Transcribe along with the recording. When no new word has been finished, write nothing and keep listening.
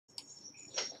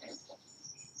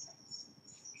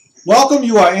Welcome.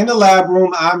 You are in the lab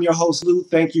room. I'm your host, Lou.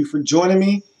 Thank you for joining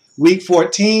me. Week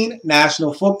 14,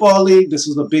 National Football League. This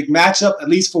was a big matchup, at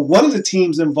least for one of the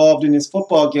teams involved in this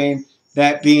football game,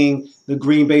 that being the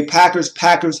Green Bay Packers.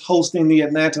 Packers hosting the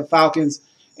Atlanta Falcons.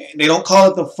 They don't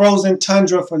call it the frozen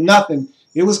tundra for nothing.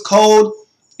 It was cold.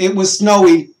 It was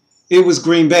snowy. It was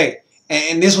Green Bay.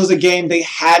 And this was a game they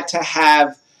had to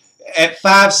have. At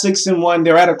 5-6-1,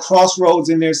 they're at a crossroads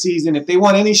in their season. If they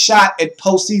want any shot at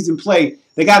postseason play,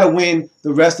 they got to win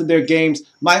the rest of their games.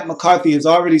 Mike McCarthy has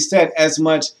already said as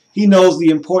much. He knows the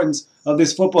importance of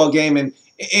this football game. And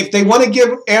if they want to give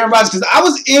Aaron Rodgers, because I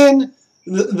was in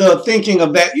the thinking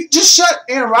of that, you just shut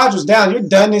Aaron Rodgers down. You're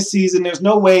done this season. There's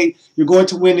no way you're going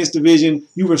to win this division.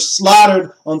 You were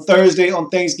slaughtered on Thursday on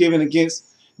Thanksgiving against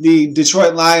the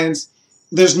Detroit Lions.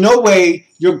 There's no way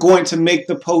you're going to make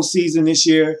the postseason this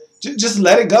year. Just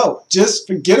let it go. Just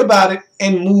forget about it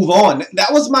and move on.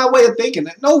 That was my way of thinking.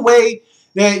 No way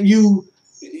that you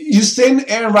send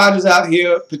Aaron Rodgers out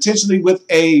here potentially with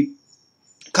a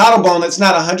collarbone that's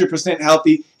not 100%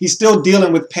 healthy. He's still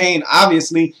dealing with pain.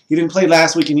 Obviously, he didn't play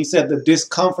last week, and he said the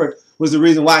discomfort was the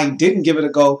reason why he didn't give it a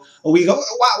go.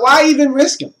 Why even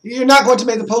risk him? You're not going to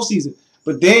make the postseason.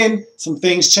 But then some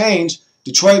things change.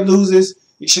 Detroit loses.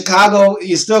 Chicago,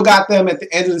 you still got them at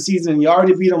the end of the season. You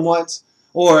already beat them once.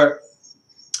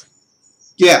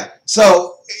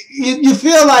 So you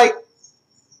feel like,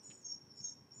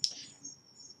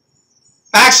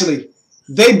 actually,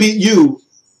 they beat you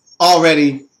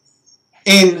already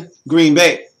in Green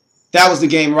Bay. That was the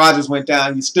game Rodgers went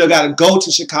down. You still got to go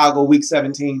to Chicago week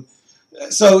 17.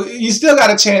 So you still got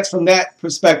a chance from that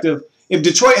perspective. If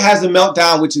Detroit has a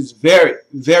meltdown, which is very,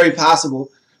 very possible,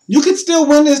 you could still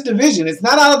win this division. It's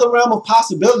not out of the realm of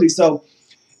possibility. So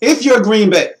if you're Green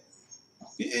Bay,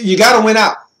 you got to win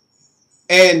out.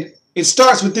 And it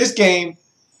starts with this game.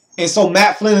 And so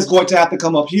Matt Flynn is going to have to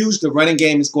come up huge. The running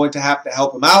game is going to have to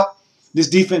help him out. This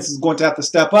defense is going to have to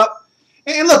step up.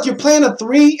 And look, you're playing a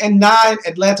 3-9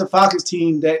 Atlanta Falcons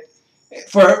team that,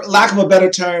 for lack of a better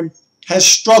term, has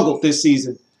struggled this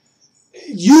season.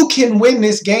 You can win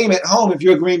this game at home if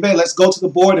you're Green Bay. Let's go to the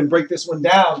board and break this one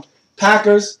down.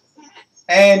 Packers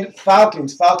and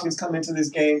Falcons. Falcons come into this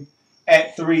game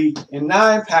at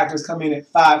 3-9. Packers come in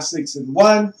at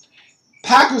 5-6-1.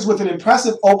 Packers with an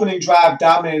impressive opening drive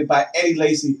dominated by Eddie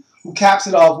Lacy, who caps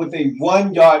it off with a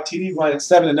 1-yard TD run at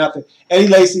 7-0. Eddie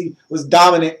Lacy was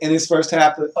dominant in his first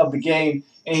half of the game,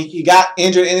 and he got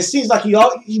injured. And it seems like he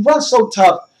runs so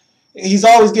tough. He's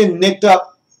always getting nicked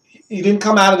up. He didn't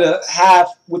come out of the half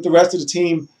with the rest of the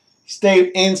team. He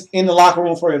stayed in the locker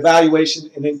room for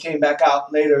evaluation and then came back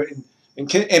out later and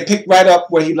picked right up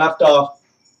where he left off.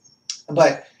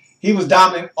 But he was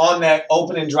dominant on that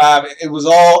opening drive. It was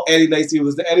all Eddie Lacy. It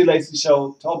was the Eddie Lacy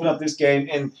show to open up this game.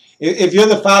 And if you're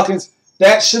the Falcons,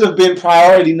 that should have been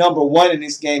priority number one in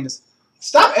this game. Is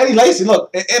stop Eddie Lacy.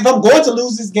 Look, if I'm going to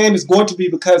lose this game, it's going to be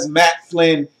because Matt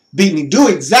Flynn beat me.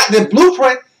 The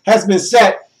blueprint has been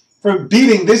set for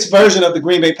beating this version of the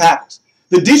Green Bay Packers.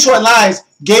 The Detroit Lions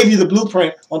gave you the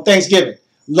blueprint on Thanksgiving.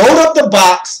 Load up the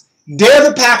box, dare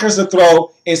the Packers to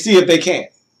throw, and see if they can.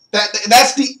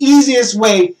 That's the easiest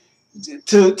way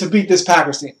to beat this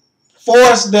Packers team.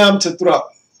 Force them to throw.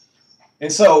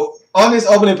 And so on this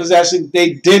opening possession,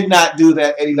 they did not do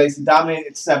that. Eddie Lacy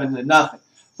dominated 7-0.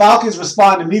 Falcons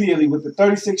respond immediately with the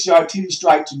 36-yard TD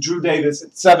strike to Drew Davis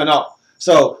at 7-0.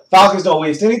 So Falcons don't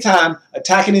waste any time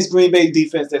attacking this Green Bay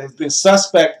defense that has been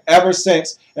suspect ever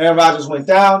since Aaron Rodgers went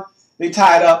down. They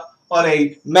tied up on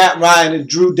a Matt Ryan and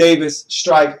Drew Davis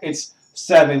strike. It's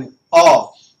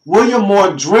 7-all. William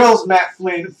Moore drills Matt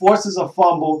Flynn, forces a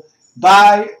fumble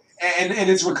and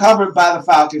it's recovered by the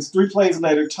Falcons. 3 plays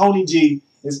later, Tony G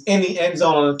is in the end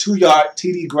zone on a 2-yard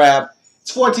TD grab.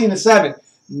 It's 14-7.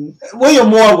 William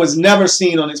Moore was never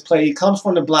seen on this play. He comes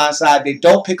from the blind side. They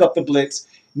don't pick up the blitz,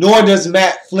 nor does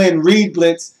Matt Flynn read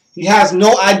blitz. He has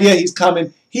no idea he's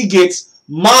coming. He gets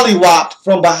mollywopped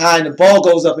from behind. The ball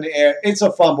goes up in the air. It's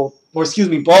a fumble.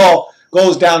 Ball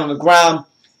goes down on the ground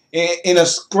in a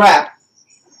scrap.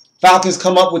 Falcons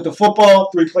come up with the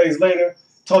football. 3 plays later,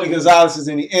 Tony Gonzalez is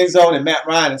in the end zone, and Matt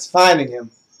Ryan is finding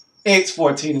him. It's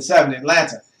 14-7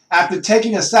 Atlanta. After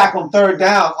taking a sack on 3rd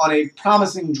down on a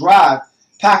promising drive,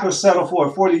 Packers settle for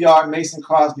a 40-yard Mason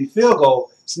Crosby field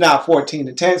goal. It's now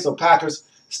 14-10, so Packers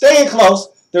staying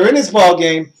close. They're in this ball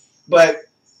game, but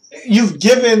you've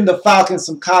given the Falcons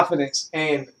some confidence.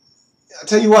 And I'll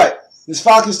tell you what, this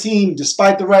Falcons team,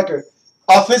 despite the record,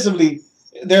 offensively,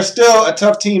 they're still a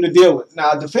tough team to deal with.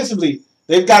 Now, defensively,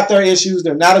 they've got their issues.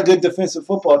 They're not a good defensive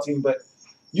football team, but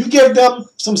you give them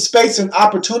some space and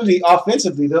opportunity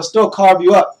offensively, they'll still carve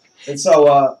you up. And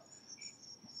so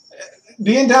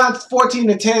being down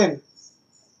 14-10,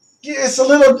 it's a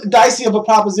little dicey of a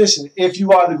proposition if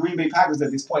you are the Green Bay Packers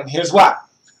at this point. And here's why.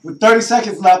 With 30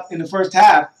 seconds left in the first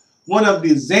half, one of the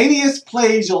zaniest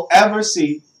plays you'll ever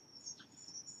see,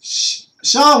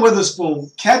 Sean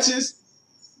Witherspoon catches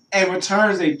and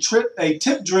returns a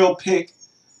tip drill pick,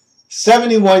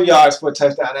 71 yards for a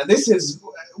touchdown. Now, this is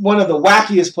one of the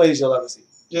wackiest plays you'll ever see.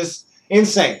 Just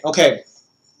insane. Okay.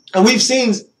 And we've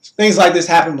seen things like this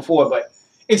happen before, but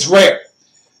it's rare.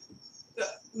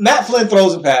 Matt Flynn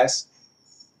throws a pass.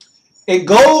 It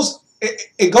goes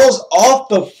off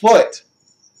the foot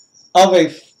of a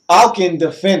Falcon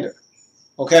defender.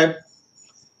 Okay?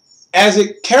 As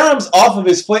it caroms off of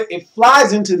his foot, it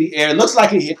flies into the air. It looks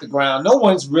like it hit the ground. No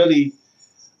one's really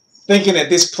thinking that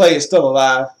this play is still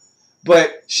alive.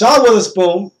 But Sean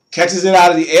Witherspoon catches it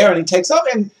out of the air and he takes up.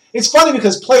 And it's funny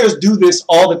because players do this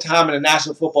all the time in the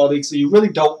National Football League, so you really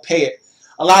don't pay it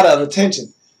a lot of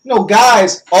attention. You know,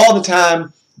 guys all the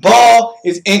time, ball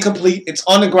is incomplete. It's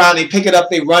on the ground. They pick it up.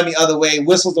 They run the other way.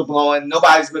 Whistles are blowing.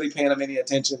 Nobody's really paying them any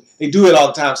attention. They do it all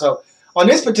the time. So on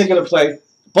this particular play,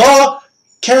 ball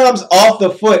caroms off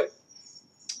the foot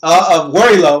of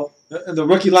Worrylow, the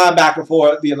rookie linebacker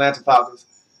for the Atlanta Falcons.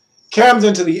 Caroms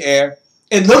into the air.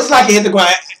 It looks like it hit the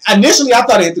ground. Initially, I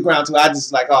thought it hit the ground too. I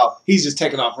just like, oh, he's just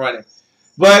taking off running.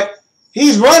 But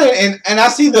he's running, and I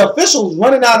see the officials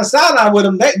running down the sideline with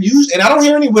him. And I don't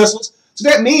hear any whistles. So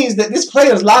that means that this play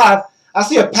is live. I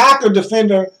see a Packer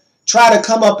defender try to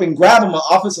come up and grab him, an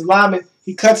offensive lineman.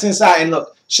 He cuts inside. And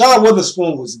look, Sean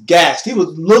Witherspoon was gassed. He was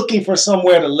looking for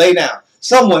somewhere to lay down.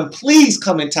 Someone, please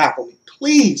come and tackle me.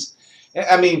 Please.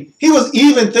 I mean, he was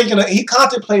even thinking, he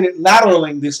contemplated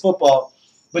lateraling this football,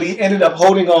 but he ended up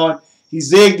holding on. He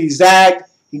zigged, he zagged.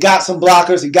 He got some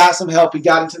blockers. He got some help. He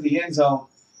got into the end zone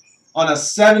on a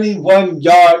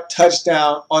 71-yard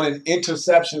touchdown on an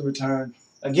interception return.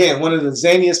 Again, one of the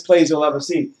zaniest plays you'll ever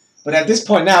see. But at this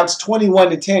point now, it's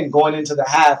 21-10 going into the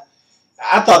half.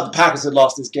 I thought the Packers had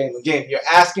lost this game. Again, you're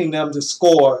asking them to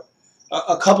score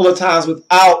a couple of times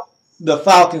without the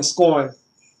Falcons scoring.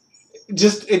 I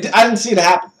didn't see it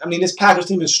happen. I mean, this Packers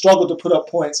team has struggled to put up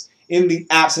points in the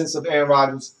absence of Aaron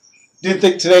Rodgers. Didn't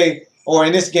think today or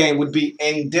in this game would be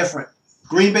any different.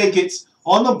 Green Bay gets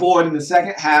on the board in the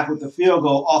second half with the field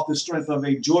goal off the strength of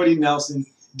a Jordy Nelson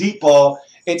deep ball.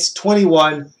 It's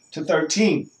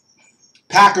 21-13.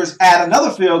 Packers add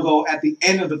another field goal at the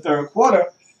end of the third quarter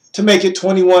to make it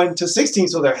 21-16.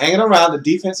 So they're hanging around. The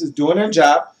defense is doing their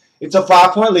job. It's a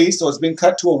 5-point lead, so it's been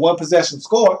cut to a one-possession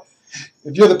score.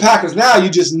 If you're the Packers now, you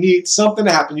just need something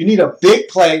to happen. You need a big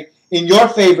play in your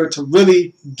favor to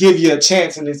really give you a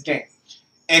chance in this game.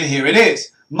 And here it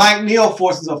is. Mike Neal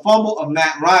forces a fumble of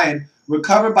Matt Ryan,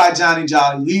 recovered by Johnny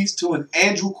Jolly, leads to an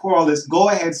Andrew Corliss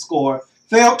go-ahead score,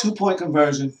 failed two-point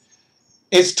conversion.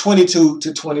 It's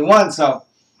 22-21. So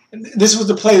this was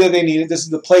the play that they needed. This is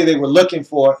the play they were looking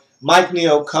for. Mike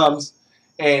Neal comes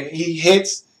and he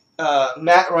hits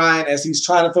Matt Ryan as he's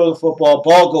trying to throw the football.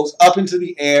 Ball goes up into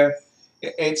the air.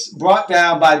 It's brought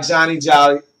down by Johnny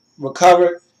Jolly,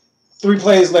 recovered. 3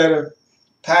 plays later,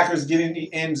 Packers get in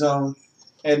the end zone,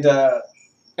 and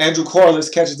Andrew Corliss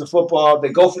catches the football. They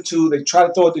go for 2. They try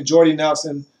to throw it to Jordy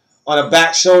Nelson on a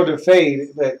back shoulder fade,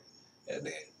 but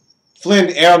Flynn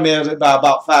airmailed it by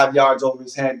about 5 yards over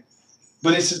his head.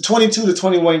 But it's a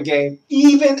 22-21 game.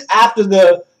 Even after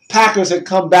the Packers had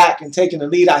come back and taken the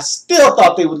lead, I still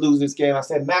thought they would lose this game. I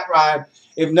said Matt Ryan,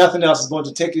 if nothing else, is going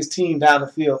to take his team down the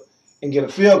field and get a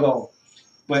field goal.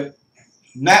 But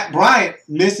Matt Bryant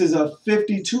misses a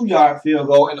 52-yard field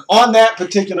goal. And on that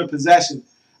particular possession,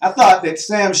 I thought that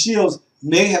Sam Shields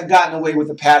may have gotten away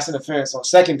with a pass interference on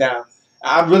second down.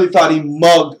 I really thought he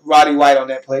mugged Roddy White on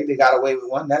that play. They got away with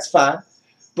one. That's fine.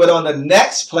 But on the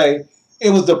next play, it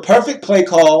was the perfect play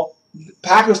call.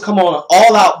 Packers come on an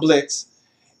all-out blitz,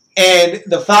 and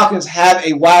the Falcons have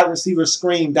a wide receiver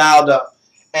screen dialed up.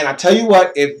 And I tell you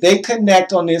what, if they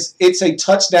connect on this, it's a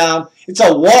touchdown. It's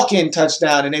a walk-in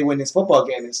touchdown, and they win this football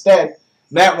game. Instead,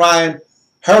 Matt Ryan,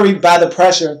 hurried by the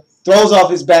pressure, throws off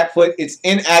his back foot. It's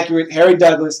inaccurate. Harry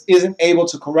Douglas isn't able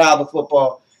to corral the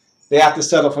football. They have to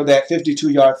settle for that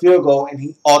 52-yard field goal, and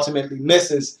he ultimately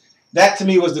misses. That, to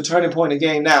me, was the turning point of the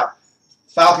game. Now,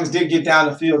 Falcons did get down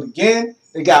the field again.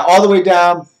 They got all the way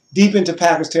down, deep into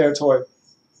Packers territory.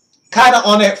 Kind of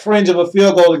on that fringe of a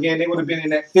field goal again. They would have been in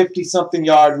that 50-something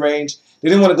yard range. They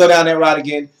didn't want to go down that route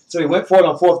again, so they went for it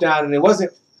on fourth down, and it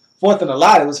wasn't fourth and a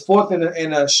lot. It was fourth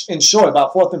in short,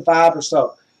 about 4th and 5 or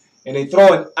so. And they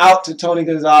throw it out to Tony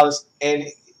Gonzalez, and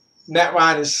Matt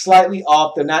Ryan is slightly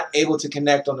off. They're not able to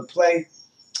connect on the play.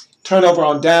 Turnover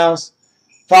on downs.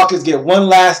 Falcons get one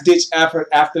last-ditch effort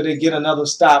after they get another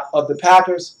stop of the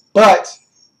Packers. but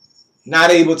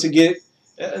not able to get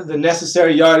the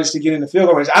necessary yardage to get in the field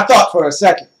goal range. I thought for a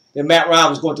second that Matt Ryan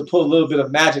was going to pull a little bit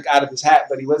of magic out of his hat,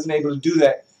 but he wasn't able to do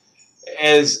that.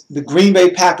 As the Green Bay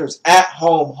Packers at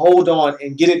home hold on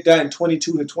and get it done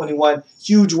 22-21.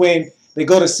 Huge win. They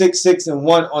go to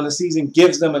 6-6-1 on the season,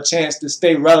 gives them a chance to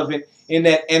stay relevant in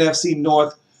that NFC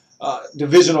North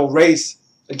divisional race.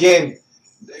 Again,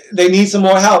 they need some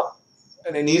more help,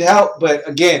 and they need help. But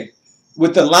again,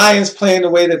 with the Lions playing the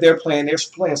way that they're playing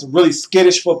some really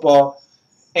skittish football,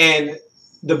 and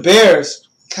the Bears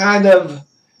kind of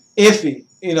iffy.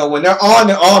 You know, when they're on,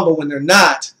 but when they're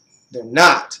not, they're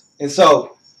not. And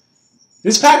so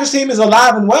this Packers team is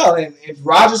alive and well. And if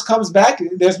Rodgers comes back,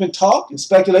 there's been talk and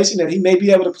speculation that he may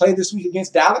be able to play this week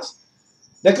against Dallas.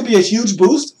 That could be a huge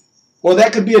boost, or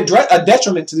that could be a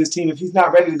detriment to this team if he's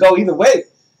not ready to go. Either way,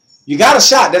 you got a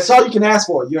shot. That's all you can ask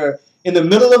for. You're in the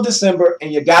middle of December,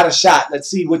 and you got a shot. Let's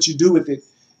see what you do with it,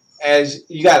 as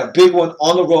you got a big one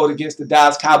on the road against the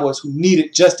Dallas Cowboys, who need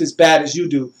it just as bad as you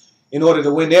do in order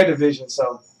to win their division.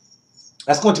 So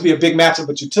that's going to be a big matchup,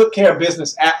 but you took care of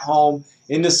business at home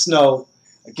in the snow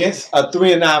against a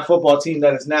 3-9 football team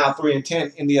that is now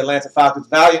 3-10 in the Atlanta Falcons.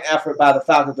 Valiant effort by the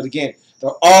Falcons, but again,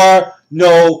 there are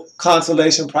no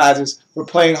consolation prizes for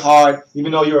playing hard,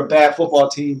 even though you're a bad football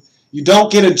team. You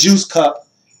don't get a juice cup,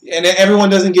 and everyone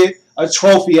doesn't get a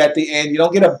trophy at the end. You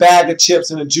don't get a bag of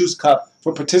chips and a juice cup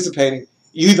for participating.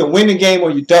 You either win the game or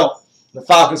you don't. The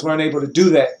Falcons weren't able to do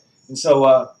that, and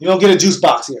so you don't get a juice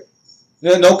box here.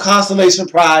 No consolation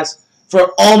prize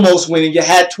for almost winning. You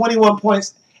had 21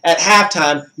 points at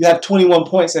halftime. You have 21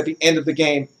 points at the end of the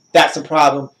game. That's a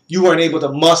problem. You weren't able to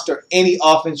muster any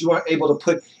offense. You weren't able to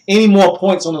put any more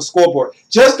points on the scoreboard.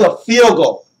 Just a field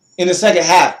goal in the second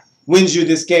half wins you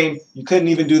this game. You couldn't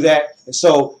even do that. And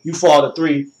so you fall to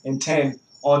 3-10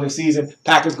 on the season.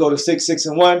 Packers go to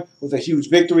 6-6-1 with a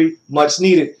huge victory. Much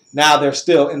needed. Now they're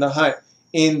still in the hunt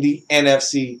in the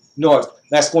NFC North.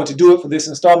 That's going to do it for this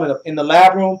installment of In the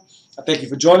Lab Room. I thank you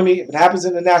for joining me. If it happens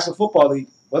in the National Football League,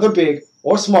 whether big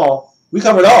or small, we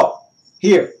cover it all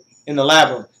here in the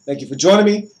Lab Room. Thank you for joining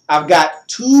me. I've got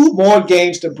 2 more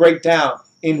games to break down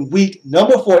in week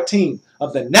number 14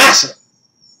 of the National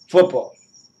Football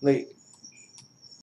League.